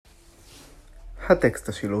הטקסט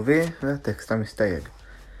השילובי והטקסט המסתייג.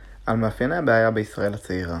 על מאפייני הבעיה בישראל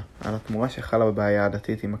הצעירה, על התמורה שחלה בבעיה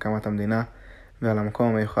הדתית עם הקמת המדינה ועל המקום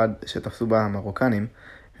המיוחד שתפסו בה המרוקנים,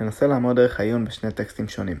 ננסה לעמוד דרך העיון בשני טקסטים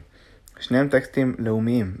שונים. שניהם טקסטים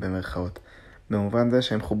לאומיים במרכאות, במובן זה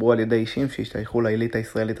שהם חוברו על ידי אישים שהשתייכו לאליטה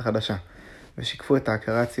הישראלית החדשה, ושיקפו את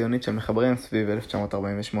ההכרה הציונית של מחברים סביב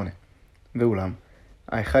 1948. ואולם,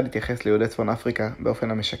 האחד התייחס ליהודי צפון אפריקה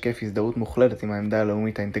באופן המשקף הזדהות מוחלטת עם העמדה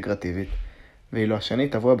הלאומית האינטגרטיבית, ואילו השני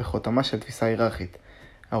טבוע בחותמה של תפיסה היררכית,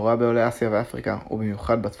 הרואה בעולי אסיה ואפריקה,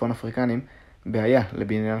 ובמיוחד בצפון אפריקנים, בעיה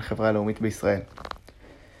לבניין החברה הלאומית בישראל.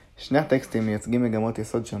 שני הטקסטים מייצגים מגמות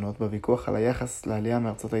יסוד שונות בוויכוח על היחס לעלייה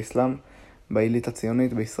מארצות האסלאם באליטה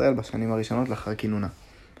הציונית בישראל בשנים הראשונות לאחר כינונה.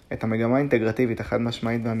 את המגמה האינטגרטיבית החד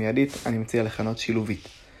משמעית והמיידית אני מציע לכנות שילובית,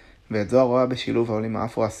 ואת זו הרואה בשילוב העולים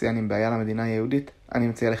האפרו-אסיאנים בעיה למדינה היהודית אני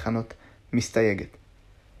מציע לכנות מסתייגת.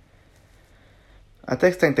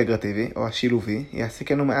 הטקסט האינטגרטיבי, או השילובי,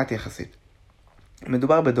 יעסיקנו מעט יחסית.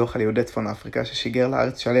 מדובר בדוח על יהודי צפון אפריקה ששיגר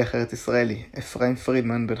לארץ שליח ארץ ישראלי, אפרים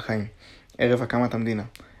פרידמן בן חיים, ערב הקמת המדינה.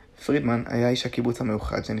 פרידמן היה איש הקיבוץ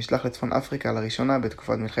המאוחד שנשלח לצפון אפריקה לראשונה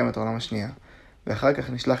בתקופת מלחמת העולם השנייה, ואחר כך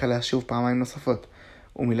נשלח אליה שוב פעמיים נוספות,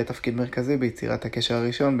 ומילא תפקיד מרכזי ביצירת הקשר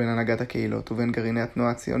הראשון בין הנהגת הקהילות ובין גרעיני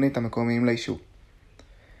התנועה הציונית המקומיים ליישוב.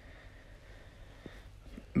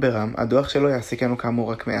 ברם, הדוח שלו יעסיקנו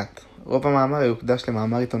כאמור רק מעט. רוב המאמר יוקדש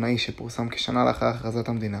למאמר עיתונאי שפורסם כשנה לאחר הכרזת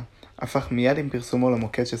המדינה, הפך מיד עם פרסומו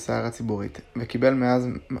למוקד של סערה ציבורית, וקיבל מאז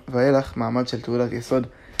ואילך מעמד של תעודת יסוד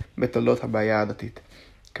בתולדות הבעיה הדתית.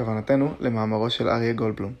 כוונתנו למאמרו של אריה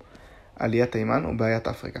גולדבלום, עליית אימת ובעיית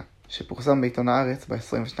אפריקה, שפורסם בעיתון הארץ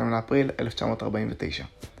ב-22 לאפריל 1949.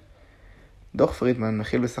 דוח פרידמן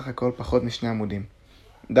מכיל בסך הכל פחות משני עמודים.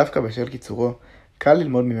 דווקא בשל קיצורו, קל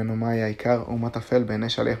ללמוד ממנו מה היה העיקר ומה טפל בעיני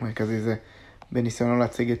שליח מרכזי זה, בניסיונו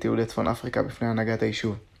להציג את יהודי צפון אפריקה בפני הנהגת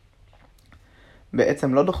היישוב.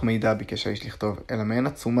 בעצם לא דוח מידע ביקש האיש לכתוב, אלא מעין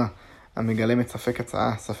עצומה המגלמת ספק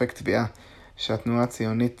הצעה, ספק תביעה, שהתנועה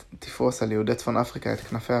הציונית תפרוס על יהודי צפון אפריקה את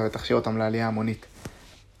כנפיה ותכשיר אותם לעלייה המונית.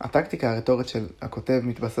 הטקטיקה הרטורית של הכותב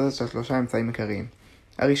מתבססת של 3 אמצעים עיקריים.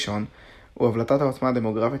 הראשון הוא הבלטת העוצמה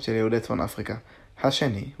הדמוגרפית של יהודי צפון אפריקה.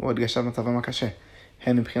 השני הוא הדגשת מצבם הקשה,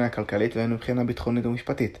 הן מבחינה כלכלית והן מבחינה ביטחונית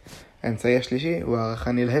ומשפטית. האמצעי השלישי הוא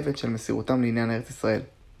הערכה נלהבת של מסירותם לעניין ארץ ישראל.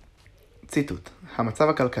 ציטוט: המצב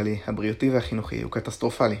הכלכלי, הבריאותי והחינוכי הוא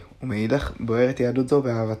קטסטרופלי, ומאידך בוערת יהדות זו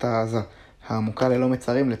באהבתה העזה, העמוקה ללא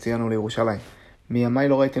מצרים לציון ולירושלים. מימיי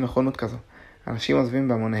לא ראיתי נכונות כזו. אנשים עוזבים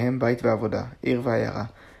בהמוניהם בית ועבודה, עיר ועיירה,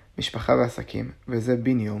 משפחה ועסקים, וזה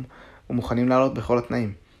בן יום, ומוכנים לעלות בכל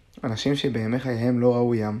התנאים. אנשים שבימי חייהם לא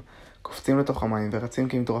ראו ים, קופצים לתוך המים ורצים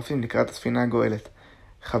כמטורפים לקראת הספינה הגואלת.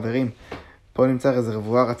 חברים, פה נמצא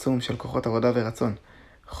רזרבואר עצום של כוחות עבודה ורצון.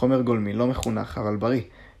 חומר גולמי, לא מחונך, אבל בריא.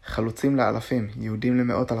 חלוצים לאלפים, יהודים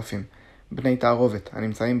למאות אלפים. בני תערובת,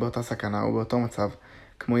 הנמצאים באותה סכנה ובאותו מצב,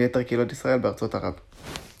 כמו יתר קהילות ישראל בארצות ערב.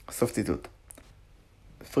 סוף ציטוט.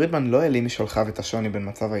 פרידמן לא העלים משולחיו את השוני בין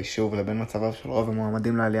מצב היישוב לבין מצביו של רוב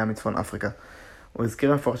המועמדים לעלייה מצפון אפריקה. הוא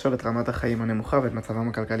הזכיר מפורשות את רמת החיים הנמוכה ואת מצבם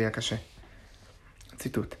הכלכלי הקשה.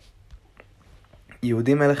 ציטוט: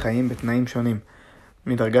 יהודים אלה חיים בתנאים שונים,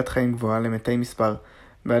 מדרגת חיים גבוהה למתי מספר,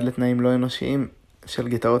 ועד לתנאים לא אנושיים של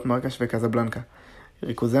גטאות מרקש וקזבלנקה.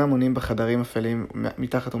 ריכוזי המונים בחדרים אפלים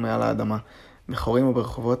מתחת ומעל האדמה, בחורים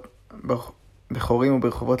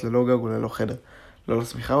וברחובות ללא גג וללא חדר, ללא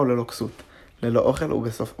סמיכה וללא כסות, ללא אוכל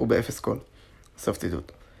ובאפס קול. סוף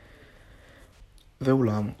ציטוט.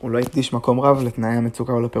 ואולם, הוא לא הקדיש מקום רב לתנאי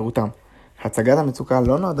המצוקה ולפירוטם. הצגת המצוקה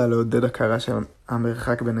לא נועדה לעודד הכרה של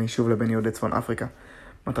המרחק בין היישוב לבין יהודי צפון אפריקה.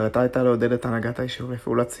 מטרתה הייתה לעודד את הנהגת היישוב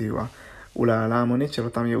לפעולת סיוע ולהעלאה המונית של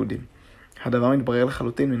אותם יהודים. הדבר מתברר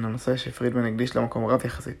לחלוטין מן הנושא שפרידמן הקדיש למקום רב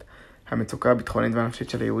יחסית, המצוקה הביטחונית והנפשית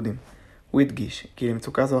של היהודים. הוא הדגיש כי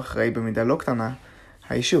למצוקה זו אחראי במידה לא קטנה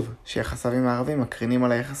היישוב, שיחסיו עם הערבים מקרינים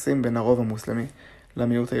על היחסים בין הרוב המוסלמי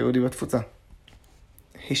למיעוט היהודי בתפוצה.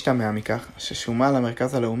 השתמע מכך ששומה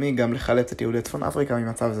למרכז הלאומי גם לחלץ את יהודי צפון אפריקה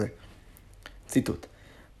ממצב זה. ציטוט: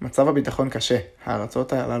 מצב הביטחון קשה,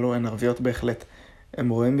 הארצות הללו הן ערביות בהחלט. הם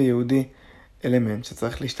רואים ביהודי אלמנט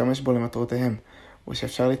שצריך להשתמש בו למטרותיהם,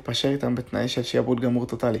 ושאפשר להתפשר איתם בתנאי של שיעבוד גמור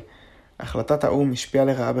טוטלי. החלטת האו"ם השפיעה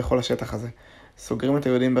לרעה בכל השטח הזה. סוגרים את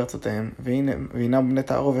היהודים בארצותיהם, והנה בני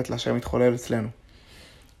תערובת לאשר מתחולל אצלנו.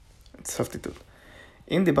 סוף ציטוט.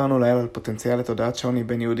 אם דיברנו לעיל על פוטנציאל לתודעת שוני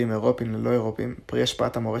בין יהודים אירופים ללא אירופים, פרי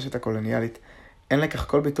השפעת המורשת הקולוניאלית, אין לכך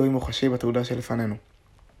כל ביטוי מוחשי בתעודה שלפנינו.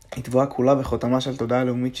 היא תבואה כולה בחותמה של תודעה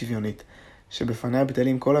לאומית שוויונית, שבפניה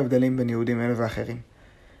ביטלים כל ההבדלים בין יהודים אלה ואחרים.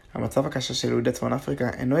 המצב הקשה של יהודי צפון אפריקה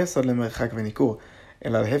אינו יסוד למרחק וניכור,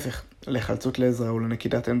 אלא להפך, לחלצות לעזרה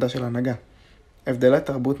ולנקידת עמדה של הנהגה. הבדלי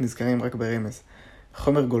תרבות נזכרים רק ברמז.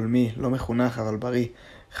 חומר גולמי, לא מחונך אבל בריא,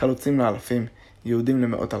 חלוצים לאלפים, יהודים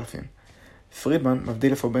למאות אלפים. פרידמן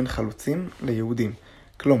מבדיל אפוא בין חלוצים ליהודים,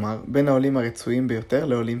 כלומר, בין העולים הרצויים ביותר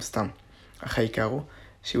לעולים סתם. אך העיקר הוא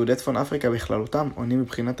שיהודי צפון אפריקה בכללותם עונים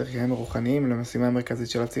מבחינת ערכיהם הרוחניים למשימה המרכזית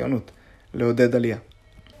של הציונות, לעודד עלייה.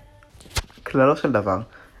 כללו של דבר,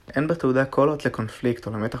 אין בתעודה כל אות לקונפליקט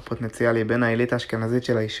או למתח פוטנציאלי בין האליטה האשכנזית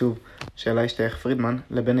של היישוב שאלה השתייך פרידמן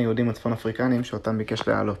לבין היהודים הצפון אפריקנים שאותם ביקש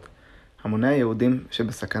להעלות. המוני היהודים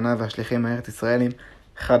שבסכנה והשליחים הארץ ישראלים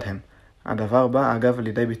חד הם. הדבר בא אגב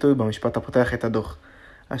לידי ביטוי במשפט הפותח את הדוח,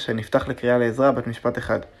 אשר נפתח לקריאה לעזרה בת משפט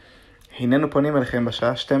אחד. הננו פונים אליכם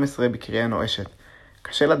בשעה 12 בקריאה נואשת.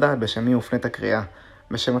 קשה לדעת בשם מי הופנית הקריאה,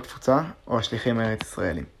 בשם התפוצה או השליחים הארץ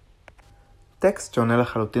ישראלים. טקסט שעונה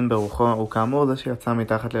לחלוטין ברוחו הוא כאמור זה שיצא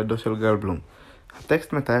מתחת לידו של גלבלום.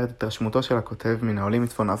 הטקסט מתאר את התרשמותו של הכותב מן העולים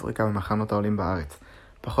מצפון אפריקה במחנות העולים בארץ,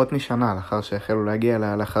 פחות משנה לאחר שהחלו להגיע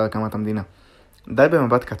אליה לאחר הקמת המדינה. די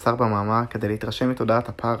במבט קצר במאמר כדי להתרשם מתודעת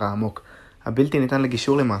הפער העמוק, הבלתי ניתן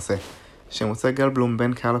לגישור למעשה, שמוצא גלבלום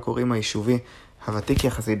בין קהל הקוראים היישובי, הוותיק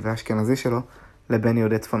יחסית והאשכנזי שלו, לבין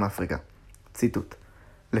יהודי צפון אפריקה. ציטוט: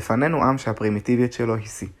 לפנינו עם שהפרימיטיביות שלו היא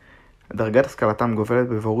שיא. דרגת השכלתם גובלת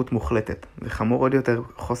בבורות מוחלטת, וחמור עוד יותר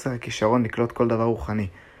חוסר הכישרון לקלוט כל דבר רוחני.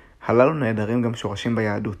 הללו נהדרים גם שורשים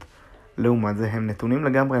ביהדות. לעומת זה הם נתונים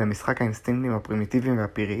לגמרי למשחק האינסטינקטים הפרימיטיביים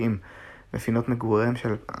והפיריים. בפינות מגוריהם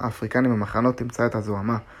של האפריקנים במחנות תמצא את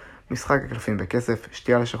הזוהמה, משחק הקלפים בכסף,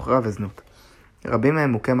 שתייה לשוחרה וזנות. רבים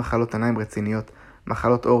מהם מוכי מחלות עיניים רציניות,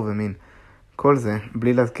 מחלות עור ומין. כל זה,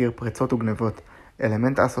 בלי להזכיר פרצות וגנבות,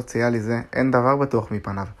 אלמנט אסוציאלי זה אין דבר בטוח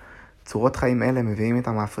מפניו. צורות חיים אלה מביאים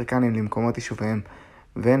איתם האפריקנים למקומות יישוביהם,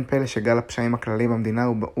 ואין פלא שגל הפשעים הכללי במדינה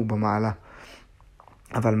הוא במעלה.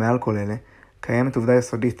 אבל מעל כל אלה, קיימת עובדה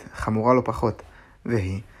יסודית, חמורה לא פחות,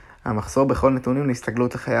 והיא המחסור בכל נתונים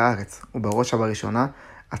להסתגלות לחיי הארץ, ובראש ובראשונה,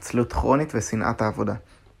 עצלות כרונית ושנאת העבודה.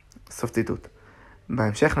 סוף ציטוט.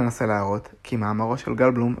 בהמשך ננסה להראות כי מאמרו של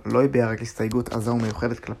גלבלום לא הביע רק הסתייגות עזה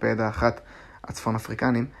ומיוחדת כלפי עדה אחת, הצפון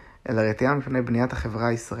אפריקנים, אלא רתיעה מפני בניית החברה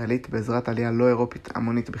הישראלית בעזרת עלייה לא אירופית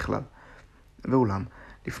המונית בכלל. ואולם,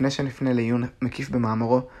 לפני שנפנה לעיון מקיף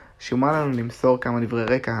במאמרו, שומה לנו למסור כמה דברי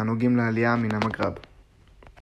רקע הנוגעים לעלייה מן המגרב.